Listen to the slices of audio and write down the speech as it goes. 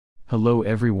Hello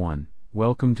everyone,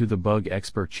 welcome to the Bug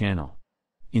Expert channel.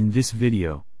 In this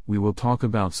video, we will talk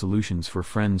about solutions for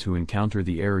friends who encounter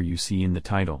the error you see in the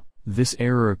title. This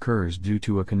error occurs due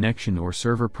to a connection or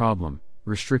server problem,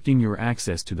 restricting your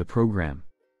access to the program.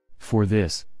 For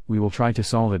this, we will try to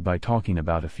solve it by talking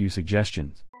about a few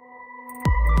suggestions.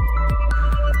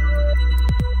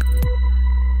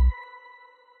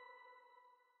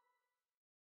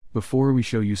 Before we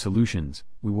show you solutions,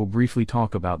 we will briefly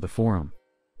talk about the forum.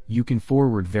 You can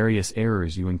forward various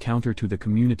errors you encounter to the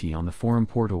community on the forum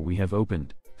portal we have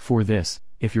opened. For this,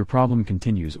 if your problem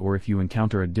continues or if you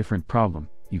encounter a different problem,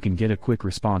 you can get a quick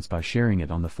response by sharing it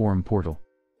on the forum portal.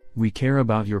 We care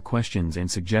about your questions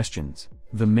and suggestions.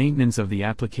 The maintenance of the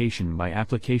application by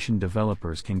application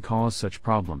developers can cause such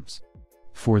problems.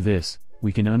 For this,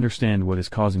 we can understand what is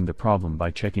causing the problem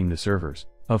by checking the servers.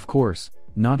 Of course,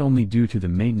 not only due to the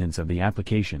maintenance of the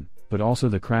application, but also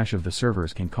the crash of the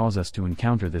servers can cause us to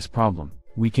encounter this problem.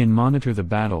 We can monitor the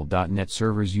battle.net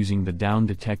servers using the down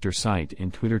detector site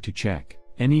and Twitter to check.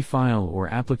 Any file or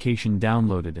application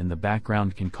downloaded in the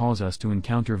background can cause us to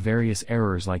encounter various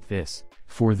errors like this.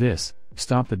 For this,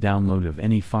 stop the download of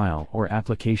any file or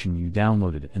application you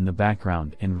downloaded in the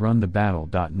background and run the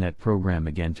battle.net program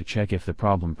again to check if the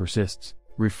problem persists.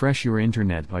 Refresh your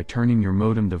internet by turning your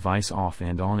modem device off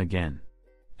and on again.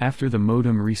 After the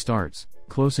modem restarts,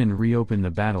 close and reopen the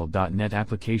battle.net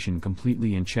application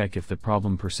completely and check if the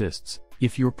problem persists.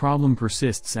 If your problem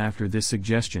persists after this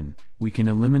suggestion, we can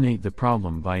eliminate the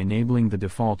problem by enabling the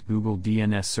default Google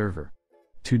DNS server.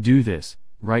 To do this,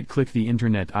 right-click the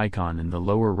Internet icon in the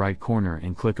lower right corner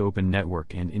and click Open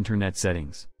Network and Internet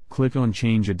Settings. Click on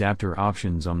Change Adapter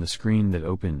Options on the screen that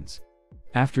opens.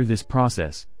 After this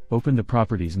process, open the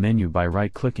Properties menu by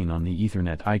right-clicking on the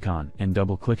Ethernet icon and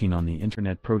double-clicking on the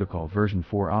Internet Protocol version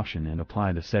 4 option and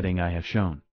apply the setting I have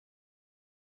shown.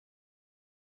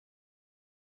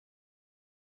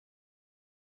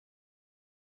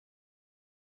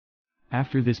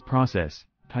 After this process,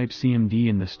 type CMD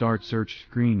in the Start search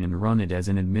screen and run it as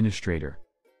an administrator.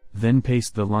 Then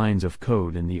paste the lines of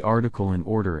code in the article in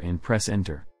order and press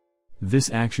Enter.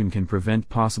 This action can prevent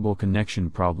possible connection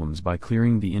problems by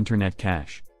clearing the Internet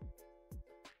cache.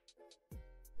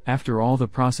 After all the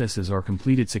processes are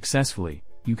completed successfully,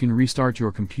 you can restart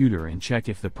your computer and check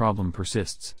if the problem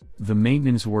persists. The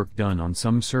maintenance work done on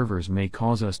some servers may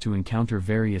cause us to encounter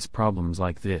various problems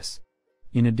like this.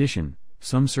 In addition,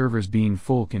 some servers being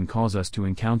full can cause us to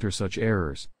encounter such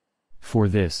errors. For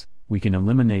this, we can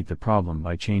eliminate the problem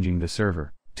by changing the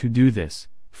server. To do this,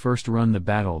 first run the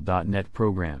battle.net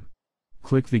program.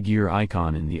 Click the gear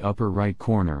icon in the upper right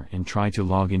corner and try to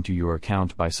log into your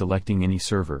account by selecting any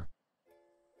server.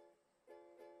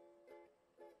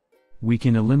 We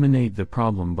can eliminate the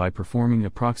problem by performing a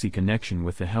proxy connection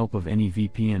with the help of any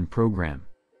VPN program.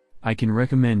 I can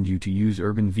recommend you to use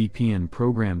Urban VPN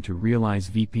program to realize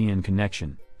VPN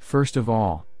connection. First of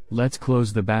all, let's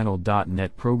close the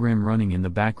battle.net program running in the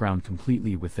background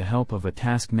completely with the help of a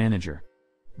task manager.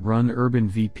 Run Urban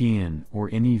VPN or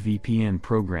any VPN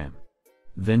program.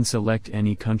 Then select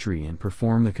any country and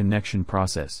perform the connection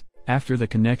process. After the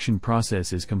connection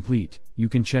process is complete, you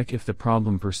can check if the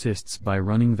problem persists by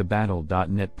running the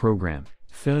battle.net program.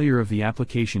 Failure of the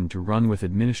application to run with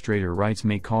administrator rights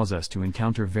may cause us to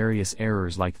encounter various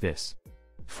errors like this.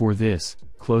 For this,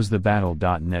 close the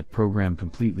battle.net program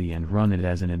completely and run it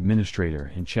as an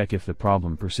administrator and check if the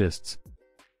problem persists.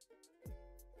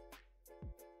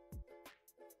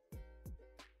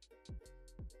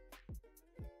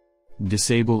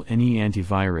 Disable any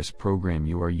antivirus program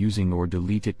you are using or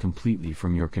delete it completely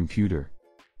from your computer.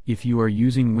 If you are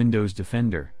using Windows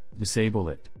Defender, disable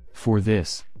it. For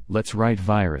this, let's write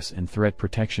Virus and Threat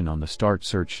Protection on the Start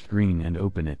search screen and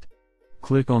open it.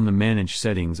 Click on the Manage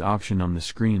Settings option on the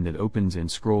screen that opens and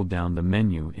scroll down the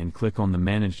menu and click on the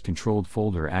Managed Controlled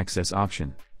Folder Access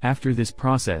option. After this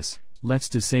process, let's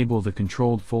disable the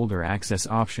Controlled Folder Access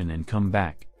option and come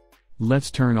back.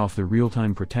 Let's turn off the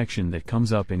real-time protection that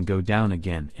comes up and go down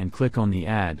again and click on the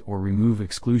Add or Remove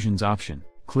Exclusions option.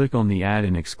 Click on the Add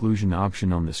an Exclusion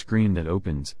option on the screen that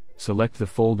opens, select the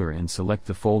folder and select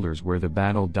the folders where the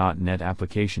battle.net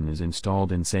application is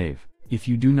installed and save. If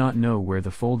you do not know where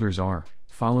the folders are,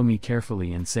 follow me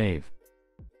carefully and save.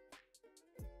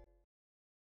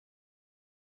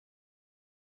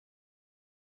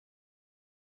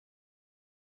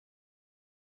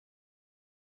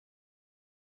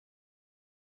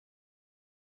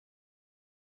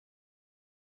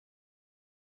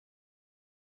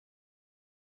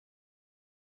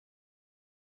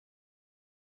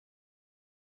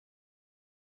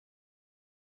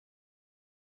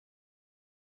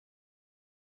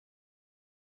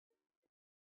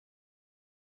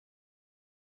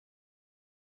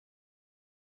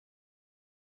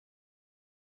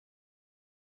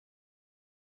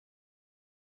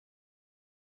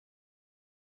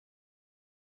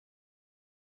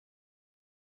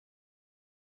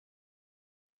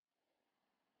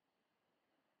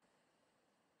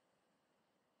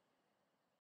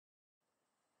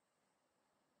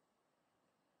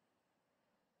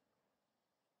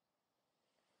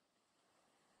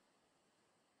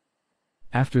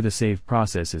 After the save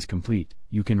process is complete,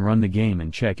 you can run the game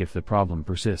and check if the problem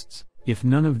persists. If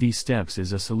none of these steps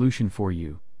is a solution for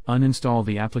you, uninstall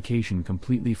the application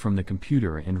completely from the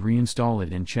computer and reinstall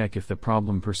it and check if the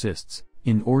problem persists.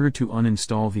 In order to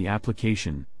uninstall the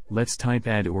application, let's type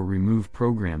add or remove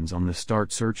programs on the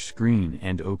start search screen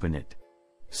and open it.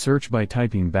 Search by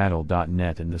typing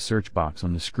battle.net in the search box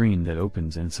on the screen that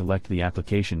opens and select the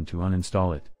application to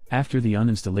uninstall it. After the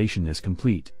uninstallation is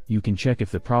complete, you can check if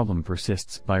the problem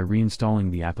persists by reinstalling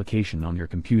the application on your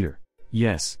computer.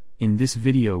 Yes, in this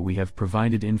video we have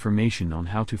provided information on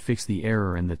how to fix the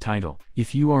error in the title.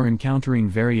 If you are encountering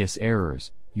various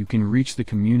errors, you can reach the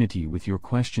community with your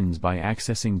questions by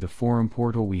accessing the forum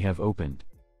portal we have opened.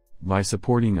 By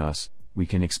supporting us, we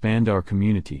can expand our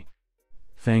community.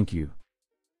 Thank you.